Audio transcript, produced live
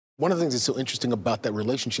One of the things that's so interesting about that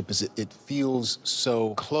relationship is it feels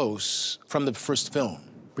so close from the first film.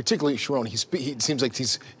 Particularly Sharon, he seems like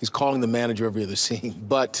he's calling the manager every other scene,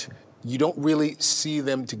 but you don't really see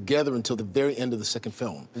them together until the very end of the second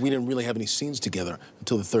film. We didn't really have any scenes together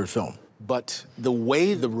until the third film. But the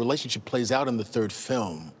way the relationship plays out in the third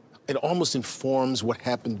film, it almost informs what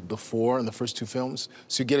happened before in the first two films.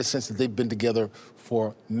 So you get a sense that they've been together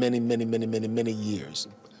for many, many, many, many, many years,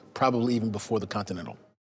 probably even before the Continental.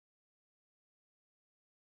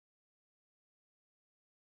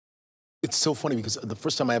 It's so funny because the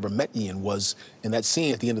first time I ever met Ian was in that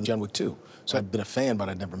scene at the end of John Wick 2. So I'd been a fan, but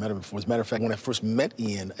I'd never met him before. As a matter of fact, when I first met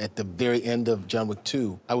Ian at the very end of John Wick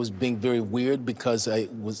 2, I was being very weird because I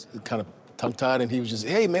was kind of tongue-tied, and he was just,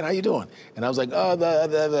 hey, man, how you doing? And I was like,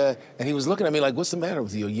 oh, and he was looking at me like, what's the matter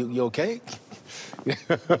with you? You okay? And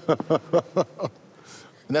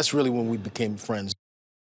that's really when we became friends.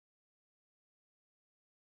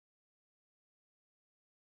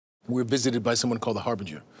 We're visited by someone called the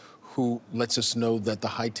Harbinger, who lets us know that the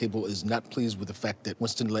High Table is not pleased with the fact that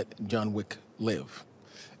Winston let John Wick live.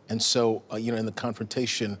 And so, in the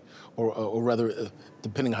confrontation, or rather,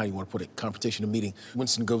 depending on how you want to put it, confrontation and meeting,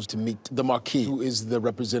 Winston goes to meet the Marquis, who is the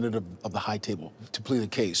representative of the High Table, to plead the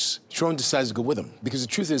case. Sharon decides to go with him, because the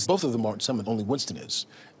truth is, both of them aren't summoned, only Winston is.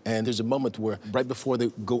 And there's a moment where, right before they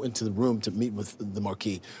go into the room to meet with the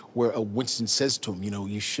Marquis, where Winston says to him,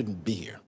 you shouldn't be here.